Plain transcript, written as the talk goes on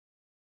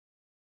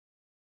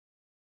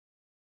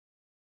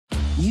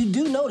You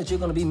do know that you're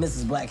gonna be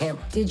Mrs. Black Hammer.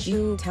 Did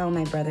you tell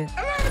my brother?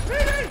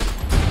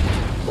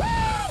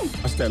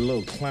 That's that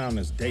little clown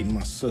that's dating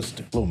my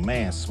sister. Little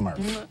man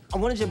smurf. I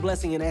wanted your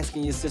blessing in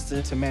asking your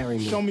sister to marry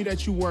me. Show me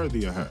that you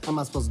worthy of her. How am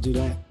I supposed to do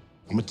that?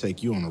 I'm gonna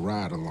take you on a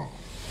ride along.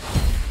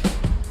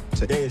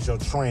 Today is your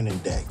training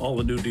day. All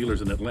the new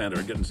dealers in Atlanta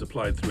are getting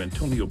supplied through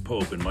Antonio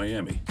Pope in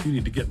Miami. You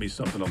need to get me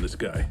something on this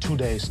guy. 2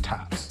 days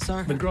tops.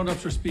 Sir? The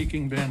grown-ups are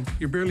speaking, Ben.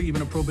 You're barely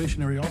even a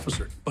probationary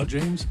officer. But,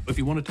 James, if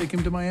you want to take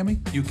him to Miami,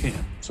 you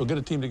can. So get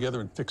a team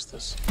together and fix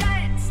this.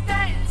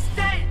 Stay.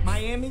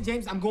 Miami,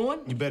 James, I'm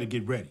going. You better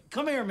get ready.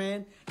 Come here,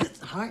 man.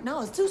 All right,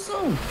 no, it's too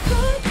soon.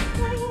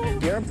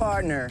 Your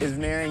partner is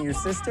marrying your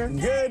sister?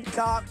 Good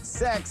cop,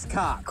 sex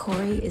cop.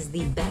 Corey is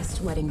the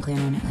best wedding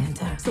planner in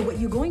Atlanta. So what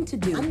you're going to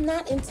do... I'm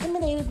not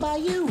intimidated by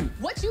you.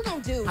 What you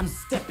gonna do? I'm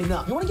stepping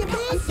up. You wanna get big?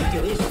 I'm sick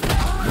of this.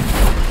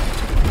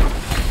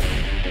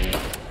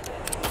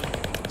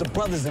 The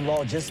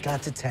brothers-in-law just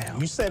got to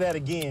town. You say that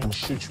again, I'm gonna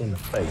shoot you in the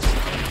face.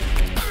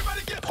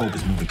 Pope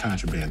is moving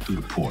contraband through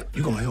the port.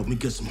 You're gonna help me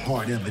get some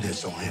hard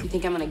evidence on him. You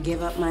think I'm gonna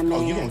give up my man?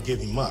 Oh, you're gonna give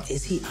him up.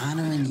 Is he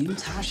honoring you,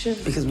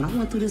 Tasha? Because when I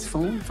went through this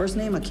phone, first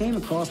name I came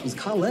across was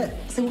Colette.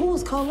 I said, who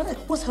was Colette?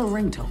 What's her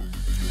ringtone?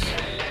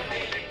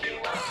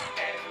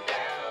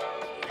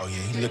 Oh, yeah,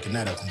 he's looking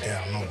that up and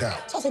down, no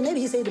doubt. So I said, maybe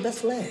he saved the best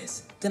for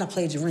last. Then I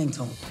played your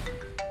ringtone.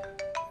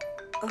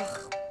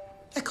 Ugh,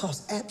 that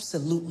costs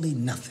absolutely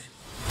nothing.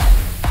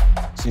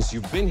 Since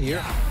you've been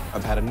here,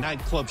 I've had a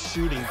nightclub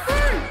shooting,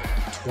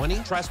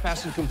 20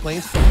 trespassing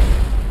complaints,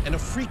 and a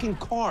freaking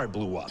car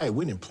blew up. Hey,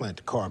 we didn't plant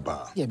the car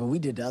bomb. Yeah, but we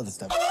did the other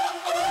stuff.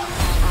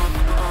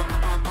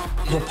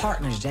 We're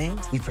partners,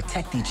 James. We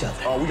protect each other.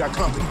 Oh, we got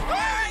company.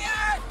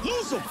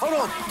 Lose him!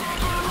 Hold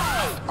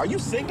on. Are you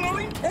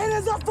signaling? It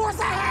is a force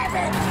of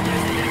habit!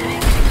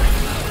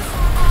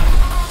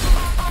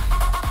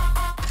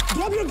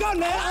 Drop your gun,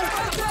 man!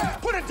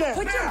 Put it down!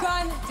 Put your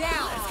gun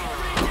down.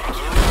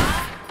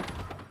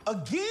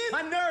 Again?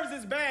 My nerves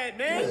is bad,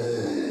 man.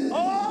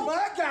 Oh,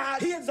 my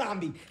God. He a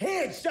zombie.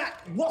 Headshot,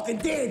 walking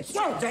dead.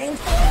 Show, James.